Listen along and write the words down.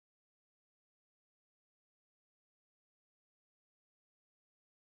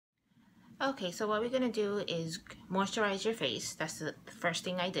Okay, so what we're gonna do is moisturize your face. That's the first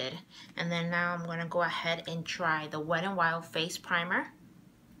thing I did. And then now I'm gonna go ahead and try the Wet n Wild Face Primer.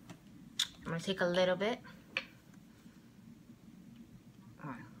 I'm gonna take a little bit.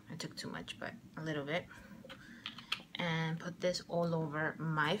 Oh, I took too much, but a little bit. And put this all over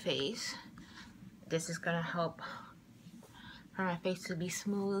my face. This is gonna help for my face to be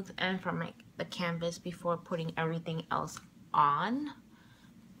smooth and for the canvas before putting everything else on.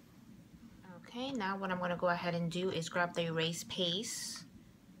 Okay, now what I'm going to go ahead and do is grab the Erase Paste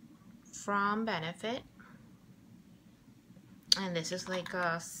from Benefit. And this is like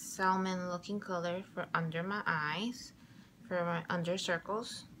a salmon looking color for under my eyes, for my under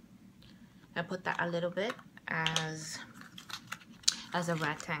circles. I put that a little bit as a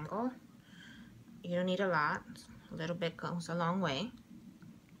rectangle. You don't need a lot. A little bit goes a long way.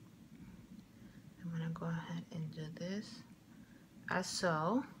 I'm going to go ahead and do this as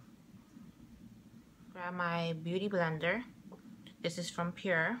so. Grab my beauty blender. This is from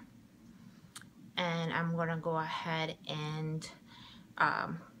Pure. And I'm going to go ahead and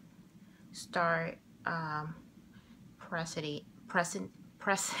start pressing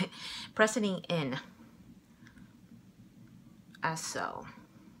in as so.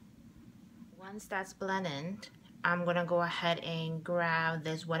 Once that's blended, I'm gonna go ahead and grab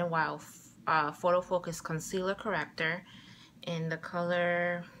this Wet n Wild Photo Focus Concealer Corrector in the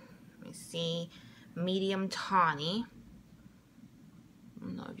color, let me see, medium tawny. I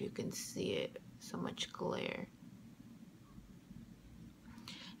don't know if you can see it, so much glare.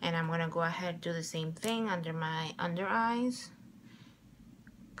 And I'm gonna go ahead and do the same thing under my under eyes,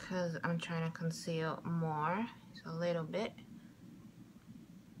 because I'm trying to conceal more, so a little bit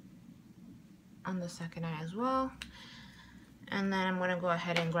on the second eye as well. And then I'm going to go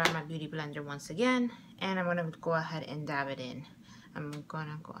ahead and grab my beauty blender once again, and I'm going to go ahead and dab it in. I'm going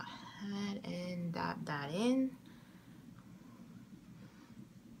to go ahead and dab that in.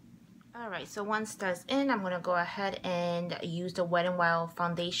 Alright, so once that's in, I'm going to go ahead and use the Wet n Wild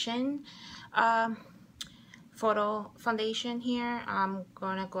foundation, photo foundation here. I'm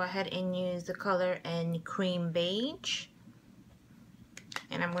going to go ahead and use the color in Cream Beige.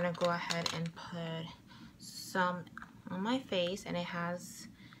 And I'm going to go ahead and put some on my face, and it has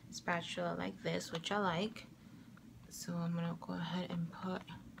a spatula like this, which I like. So I'm going to go ahead and put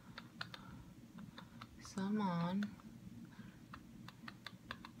some on.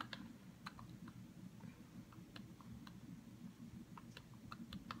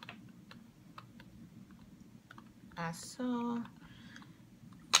 As so. I'm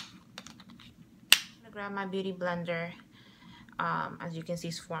going to grab my beauty blender. As you can see,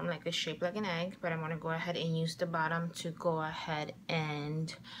 it's formed like a shape like an egg, but I'm going to go ahead and use the bottom to go ahead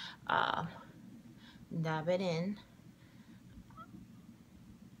and dab it in.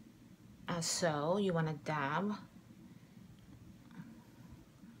 As so, you want to dab.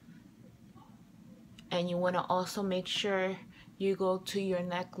 And you want to also make sure you go to your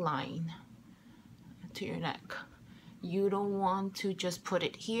neckline, to your neck. You don't want to just put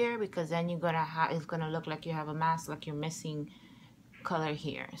it here, because then you're gonna have, it's gonna look like you have a mask, like you're missing color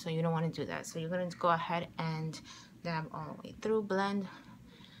here. So you don't want to do that. So you're going to go ahead and dab all the way through, blend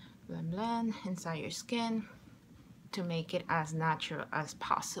inside your skin to make it as natural as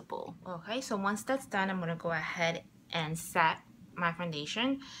possible. Okay, so once that's done, I'm going to go ahead and set my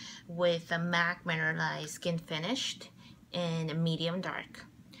foundation with the MAC Mineralized Skin Finished in medium dark.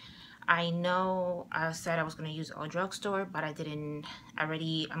 I know I said I was going to use all drugstore, but I didn't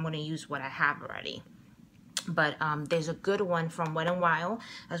already. I'm going to use what I have already. But there's a good one from Wet n Wild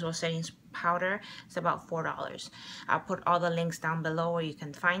as well, setting powder. It's about $4. I'll put all the links down below where you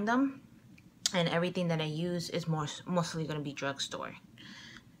can find them, and everything that I use is mostly going to be drugstore,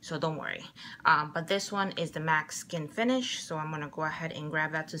 so don't worry. But this one is the MAC Skin Finish, so I'm going to go ahead and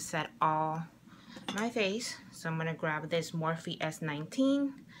grab that to set all my face. So I'm going to grab this Morphe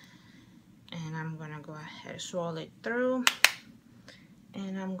S19, and I'm going to go ahead and swirl it through,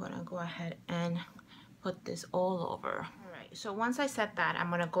 and I'm going to go ahead and put this all over. Alright, so once I set that, I'm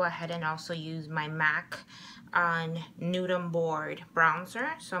going to go ahead and also use my MAC Nude Board bronzer.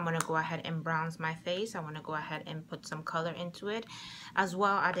 So I'm going to go ahead and bronze my face. I want to go ahead and put some color into it as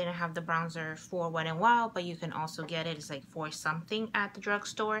well. I didn't have the bronzer for Wet n Wild, but you can also get it. It's like $4 something at the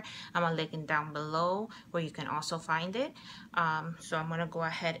drugstore. I'm going to link it down below where you can also find it. So I'm going to go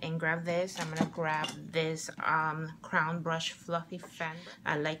ahead and grab this. I'm going to grab this Crown Brush Fluffy Fan.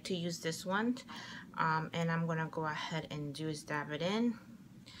 I like to use this one. And I'm going to go ahead and dab it in.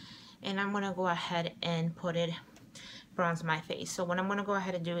 And I'm going to go ahead and put it, bronze my face. So what I'm going to go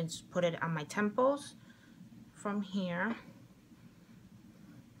ahead and do is put it on my temples from here.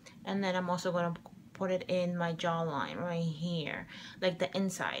 And then I'm also going to put it in my jawline right here, like the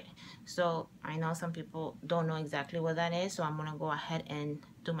inside. So I know some people don't know exactly what that is, so I'm going to go ahead and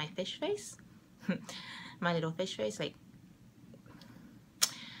do my fish face. My little fish face, like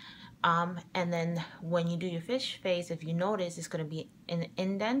and then when you do your fish face, if you notice, it's going to be an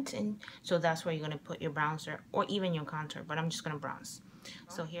indent, and so that's where you're going to put your bronzer or even your contour, but I'm just going to bronze.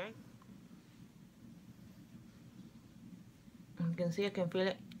 So here you can see, I can feel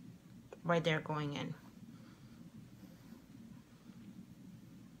it right there going in.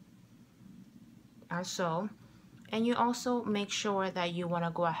 As so, and you also make sure that you want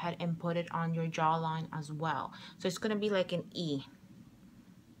to go ahead and put it on your jawline as well. So it's going to be like an E,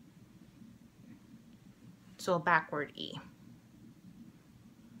 so a backward E.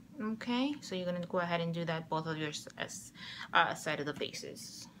 Okay, so you're going to go ahead and do that both of your side of the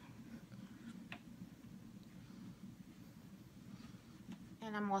faces.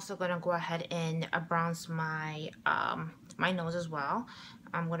 And I'm also going to go ahead and bronze my my nose as well.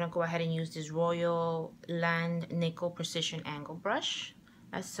 I'm going to go ahead and use this Royal Land Nickel Precision Angle Brush,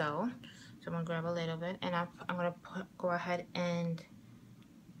 as so. So I'm going to grab a little bit, and I'm going to go ahead and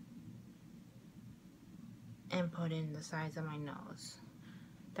put in the sides of my nose.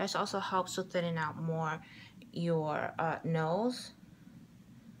 That also helps to thinning out more your nose.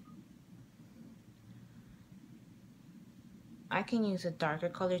 I can use a darker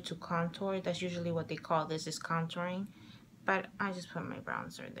color to contour. That's usually what they call this, is contouring. But I just put my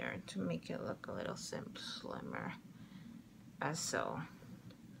bronzer there to make it look a little slimmer, as so.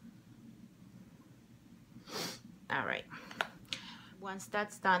 All right. Once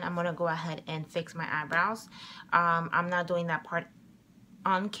that's done, I'm gonna go ahead and fix my eyebrows. I'm not doing that part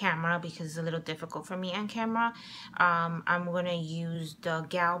on camera because it's a little difficult for me on camera. I'm gonna use the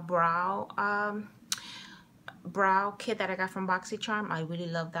Gal brow kit that I got from BoxyCharm. I really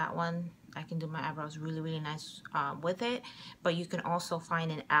love that one. I can do my eyebrows really nice with it. But you can also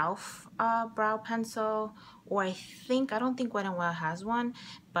find an e.l.f. Brow pencil, or I don't think Wet n Wild has one,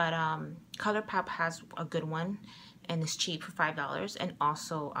 but ColourPop has a good one, and it's cheap for $5. And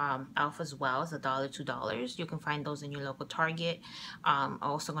also e.l.f. as well is $1, $2. You can find those in your local Target. I'm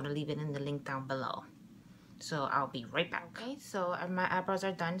also going to leave it in the link down below. So I'll be right back. Okay, so my eyebrows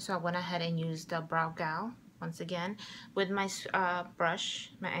are done, so I went ahead and used the Brow Gal once again with my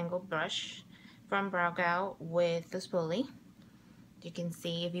brush, my angled brush from Brow Gal with the spoolie. You can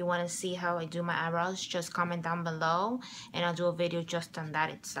see, if you want to see how I do my eyebrows, just comment down below and I'll do a video just on that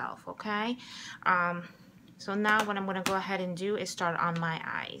itself, okay? So now what I'm going to go ahead and do is start on my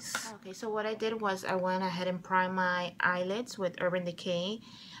eyes. Okay, so what I did was I went ahead and primed my eyelids with Urban Decay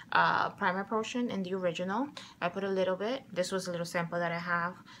primer potion in the original. I put a little bit. This was a little sample that I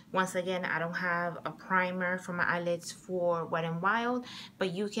have. Once again, I don't have a primer for my eyelids for Wet n Wild,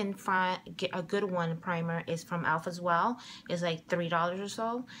 but you can get a good one. Primer is from e.l.f. as well. It's like $3 or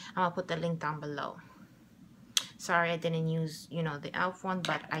so. I'm gonna put the link down below. Sorry I didn't use, you know, the e.l.f. one,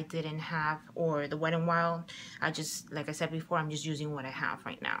 but I didn't have, or the Wet n Wild. I just, like I said before, I'm just using what I have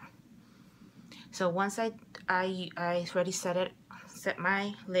right now. So once I already set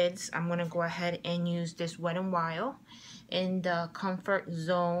my lids, I'm gonna go ahead and use this Wet n Wild in the Comfort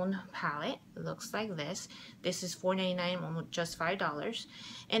Zone palette. It looks like this. This is $4.99, almost just $5,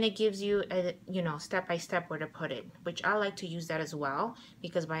 and it gives you a, you know, step by step where to put it, which I like to use that as well,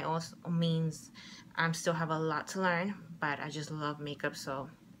 because by all means I still have a lot to learn, but I just love makeup, so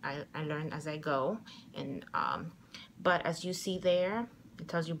I learn as I go. And but as you see there, it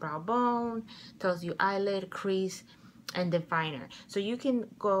tells you brow bone, tells you eyelid, crease, and definer. So you can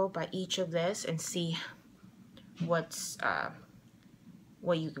go by each of this and see what's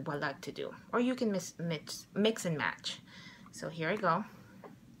what you would like to do, or you can mix and match. So here I go.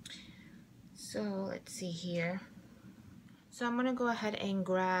 So let's see here. So I'm gonna go ahead and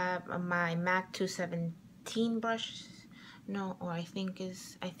grab my MAC 217 brush. No, or I think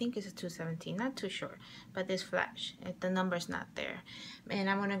it's a 217, not too sure, but this flash, the number's not there. And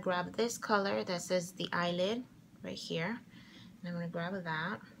I'm gonna grab this color that says the eyelid right here, and I'm gonna grab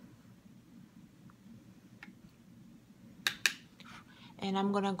that, and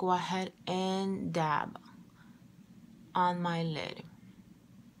I'm gonna go ahead and dab on my lid.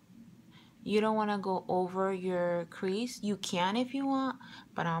 You don't want to go over your crease. You can if you want,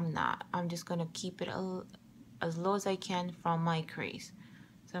 but I'm not. I'm just gonna keep it as low as I can from my crease.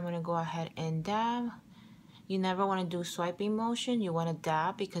 So I'm gonna go ahead and dab. You never want to do swiping motion. You want to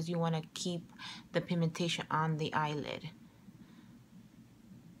dab because you want to keep the pigmentation on the eyelid.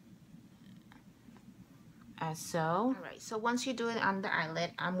 As so. Alright, so once you do it on the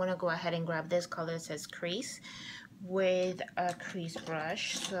eyelid, I'm gonna go ahead and grab this color that says crease with a crease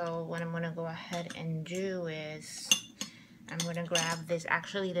brush. So what I'm gonna go ahead and do is I'm gonna grab this,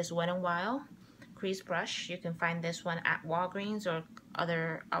 actually this Wet n Wild crease brush. You can find this one at Walgreens or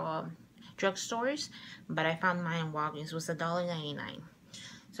other drugstores, but I found mine in Walgreens. It was $1.99.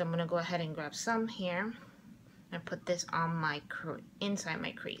 So I'm gonna go ahead and grab some here and put this on my inside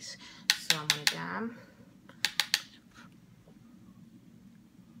my crease. So I'm gonna dab,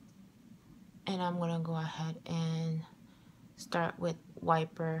 and I'm gonna go ahead and start with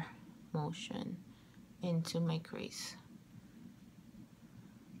wiper motion into my crease,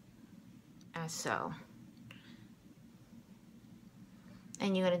 as so.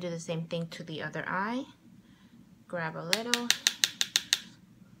 And you're gonna do the same thing to the other eye. Grab a little,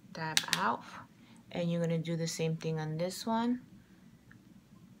 dab out, and you're gonna do the same thing on this one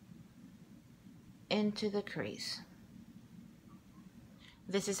into the crease.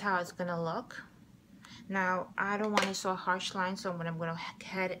 This is how it's gonna look. Now I don't want it so harsh line, so what I'm gonna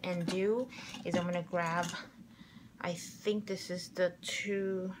head and do is I'm gonna grab, I think this is the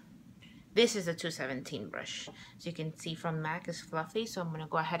 217 brush. So you can see from MAC is fluffy, so I'm gonna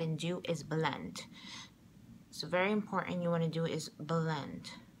go ahead and do is blend. So very important, you wanna do is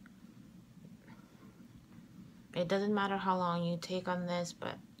blend. It doesn't matter how long you take on this,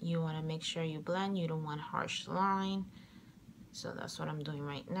 but you wanna make sure you blend. You don't want a harsh line. So that's what I'm doing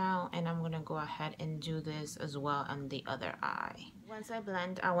right now, and I'm gonna go ahead and do this as well on the other eye. Once I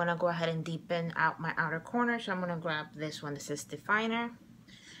blend, I wanna go ahead and deepen out my outer corner, so I'm gonna grab this one. This is Definer.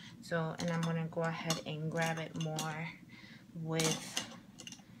 So, and I'm gonna go ahead and grab it more with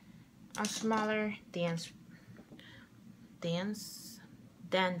a smaller dense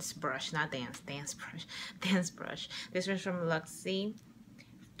brush, not dense brush. This one's from Luxie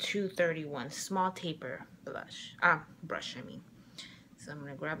 231, small taper brush, I mean. So I'm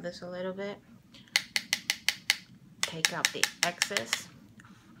gonna grab this a little bit, take out the excess,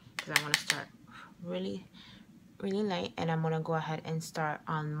 because I want to start really light, and I'm gonna go ahead and start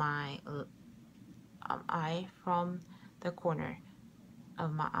on my eye from the corner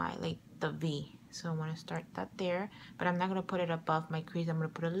of my eye, like the V. So I want to start that there, but I'm not gonna put it above my crease. I'm gonna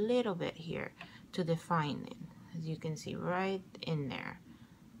put a little bit here to define it, as you can see right in there.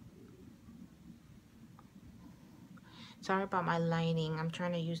 Sorry about my lighting. I'm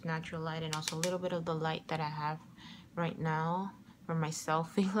trying to use natural light and also a little bit of the light that I have right now from my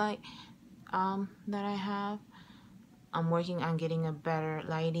selfie light that I have. I'm working on getting a better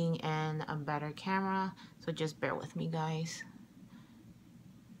lighting and a better camera, so just bear with me, guys.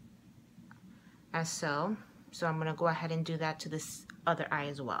 As so. So I'm gonna go ahead and do that to this other eye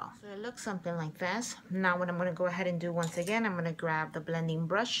as well. So it looks something like this. Now what I'm gonna go ahead and do once again, I'm gonna grab the blending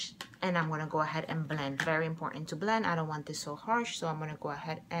brush and I'm gonna go ahead and blend. Very important to blend. I don't want this so harsh, so I'm gonna go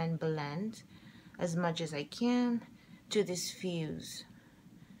ahead and blend as much as I can to diffuse,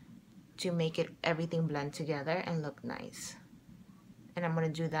 to make it everything blend together and look nice. And I'm gonna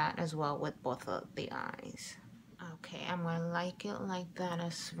do that as well with both of the eyes. Okay, I'm gonna like it like that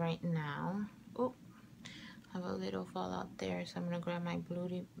as right now. Oh, I have a little fallout there, so I'm gonna grab my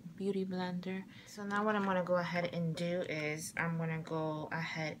beauty blender. So now what I'm gonna go ahead and do is I'm gonna go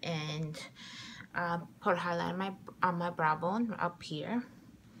ahead and put highlight on my brow bone up here,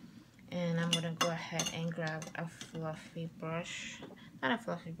 and I'm gonna go ahead and grab a fluffy brush, not a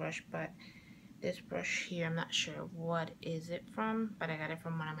fluffy brush, but this brush here. I'm not sure what is it from, but I got it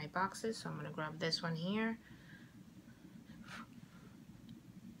from one of my boxes, so I'm gonna grab this one here.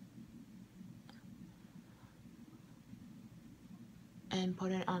 And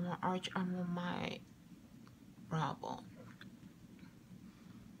put it on the arch of my brow bone.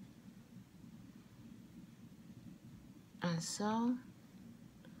 And so.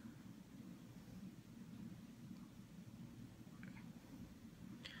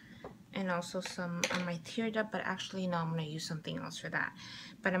 And also some on my tear duct, but actually no, I'm going to use something else for that.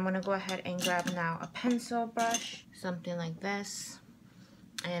 But I'm going to go ahead and grab now a pencil brush, something like this.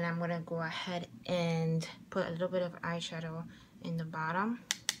 And I'm going to go ahead and put a little bit of eyeshadow in the bottom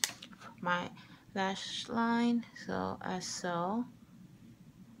of my lash line, so as so.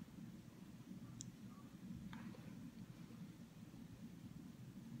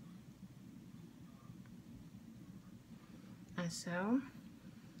 As so.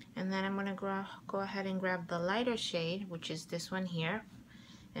 And then I'm going to go ahead and grab the lighter shade, which is this one here,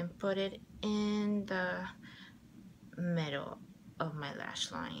 and put it in the middle of my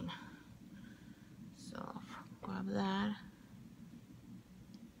lash line. So grab that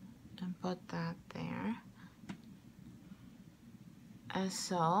and put that there, as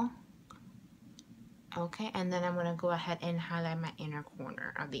so. Okay, and then I'm going to go ahead and highlight my inner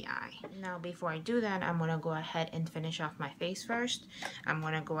corner of the eye. Now, before I do that, I'm going to go ahead and finish off my face first. I'm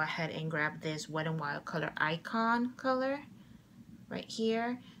going to go ahead and grab this Wet n Wild color icon color right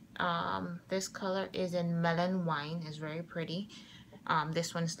here. This color is in Melon Wine. It's very pretty.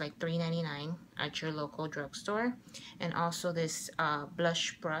 This one's like $3.99 at your local drugstore. And also this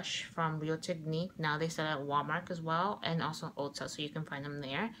blush brush from Real Technique. Now they sell at Walmart as well, and also Ulta, so you can find them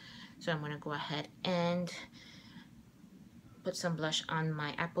there. So I'm going to go ahead and put some blush on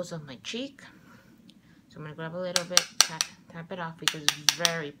my apples of my cheek. So I'm going to grab a little bit, tap it off because it's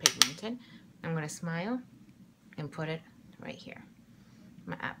very pigmented. I'm going to smile and put it right here,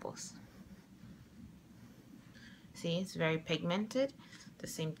 my apples. See, it's very pigmented. The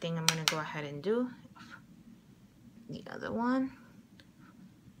same thing I'm going to go ahead and do the other one.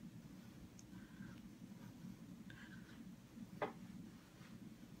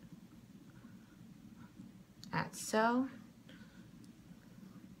 As so.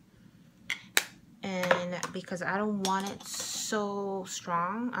 And because I don't want it so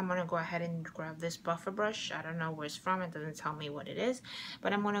strong, I'm going to go ahead and grab this buffer brush. I don't know where it's from. It doesn't tell me what it is.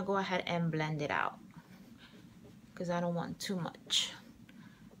 But I'm going to go ahead and blend it out, because I don't want too much.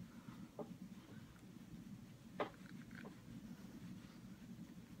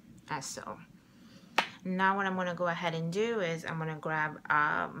 As so. Now what I'm going to go ahead and do is I'm going to grab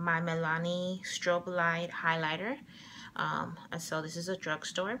my Milani Strobe Light Highlighter. So this is a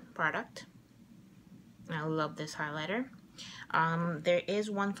drugstore product. I love this highlighter. There is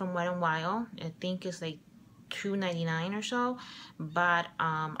one from Wet n Wild. I think it's like $2.99 or so, but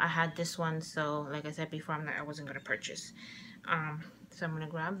I had this one, so like I said before, I wasn't going to purchase. So I'm going to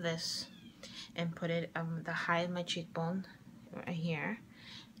grab this and put it on the high of my cheekbone right here,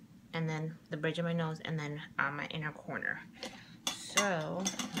 and then the bridge of my nose, and then my inner corner. So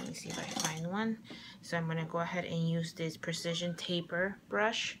let me see if I find one. So I'm going to go ahead and use this precision taper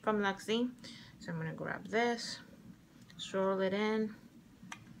brush from Luxie. So I'm going to grab this, swirl it in,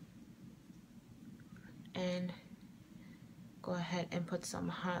 and go ahead and put some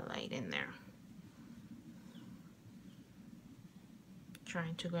highlight in there.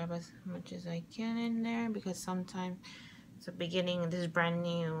 Trying to grab as much as I can in there, because sometimes it's the beginning. This is brand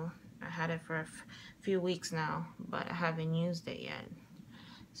new. I had it for a few weeks now, but I haven't used it yet.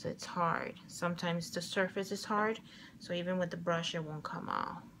 So it's hard. Sometimes the surface is hard, so even with the brush it won't come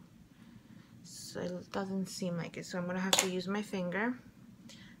out. So it doesn't seem like it. So I'm going to have to use my finger.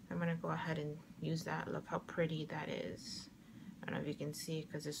 I'm going to go ahead and use that. Look how pretty that is. I don't know if you can see it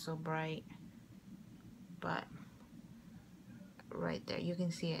because it's so bright. But right there, you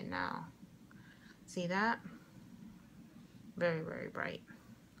can see it now. See that? Very, very bright.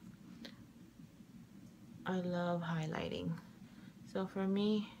 I love highlighting. So for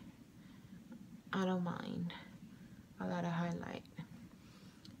me, I don't mind a lot of highlight.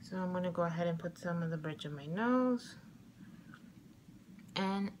 So I'm going to go ahead and put some of the bridge of my nose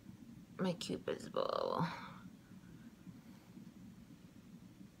and my Cupid's bow.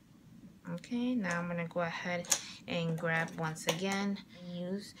 Okay, now I'm going to go ahead and grab once again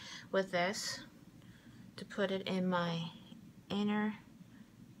and use with this to put it in my inner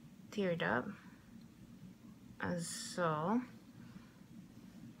tear duct, as so.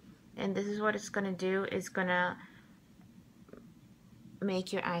 And this is what it's going to do. It's going to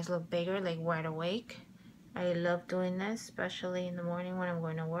make your eyes look bigger, like wide awake. I love doing this, especially in the morning when I'm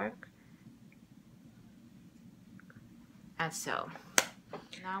going to work. As so.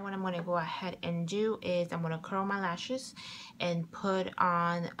 Now what I'm going to go ahead and do is I'm going to curl my lashes and put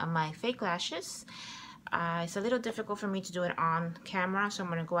on my fake lashes. It's a little difficult for me to do it on camera, so I'm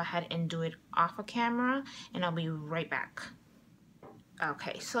going to go ahead and do it off of camera, and I'll be right back.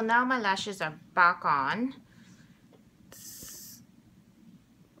 Okay, so now my lashes are back on.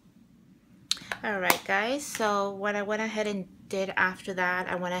 Alright guys, so what I went ahead and did after that,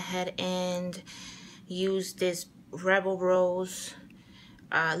 I went ahead and used this Rebel Rose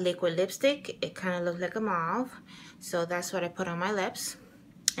liquid lipstick. It kind of looked like a mauve, so that's what I put on my lips.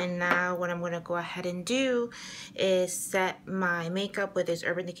 And now what I'm going to go ahead and do is set my makeup with this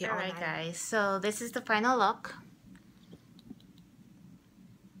Urban Decay. Alright guys, so this is the final look.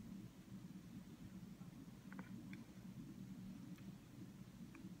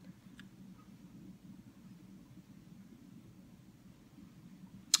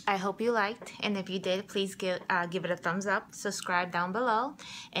 I hope you liked, and if you did, please give it a thumbs up, subscribe down below,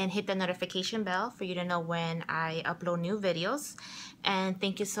 and hit the notification bell for you to know when I upload new videos. And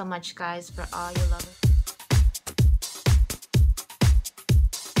thank you so much guys for all your love.